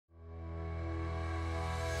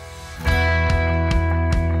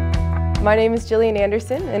My name is Gillian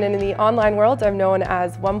Anderson, and in the online world, I'm known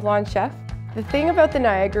as One Blonde Chef. The thing about the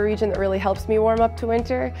Niagara region that really helps me warm up to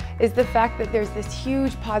winter is the fact that there's this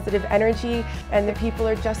huge positive energy and the people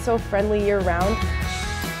are just so friendly year-round.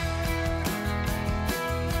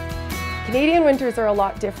 Canadian winters are a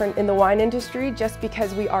lot different in the wine industry just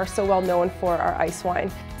because we are so well known for our ice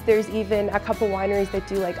wine. There's even a couple wineries that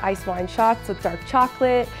do like ice wine shots with dark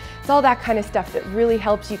chocolate. It's all that kind of stuff that really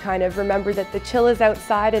helps you kind of remember that the chill is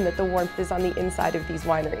outside and that the warmth is on the inside of these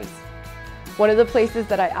wineries. One of the places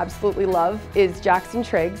that I absolutely love is Jackson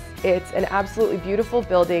Triggs. It's an absolutely beautiful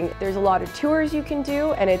building. There's a lot of tours you can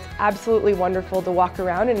do, and it's absolutely wonderful to walk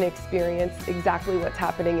around and experience exactly what's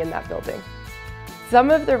happening in that building. Some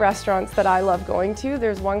of the restaurants that I love going to,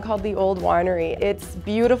 there's one called the Olde Winery. It's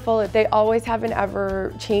beautiful. They always have an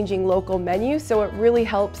ever-changing local menu, so it really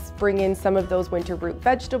helps bring in some of those winter root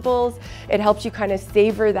vegetables. It helps you kind of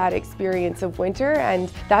savor that experience of winter, and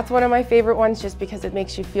that's one of my favorite ones just because it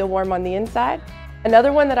makes you feel warm on the inside.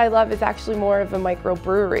 Another one that I love is actually more of a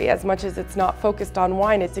microbrewery. As much as it's not focused on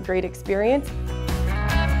wine, it's a great experience.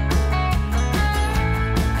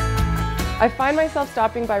 I find myself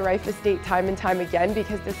stopping by Reif Estate time and time again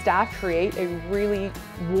because the staff create a really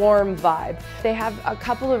warm vibe. They have a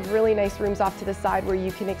couple of really nice rooms off to the side where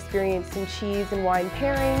you can experience some cheese and wine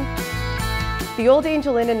pairing. The Old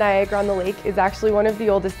Angel Inn in Niagara-on-the-Lake is actually one of the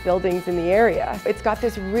oldest buildings in the area. It's got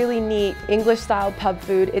this really neat English-style pub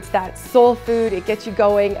food. It's that soul food, it gets you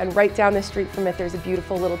going, and right down the street from it there's a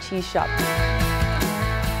beautiful little cheese shop.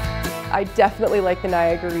 I definitely like the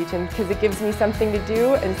Niagara region because it gives me something to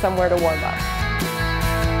do and somewhere to warm up.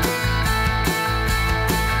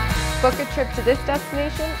 Book a trip to this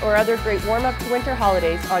destination or other great warm-up to winter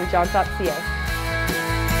holidays on John.ca.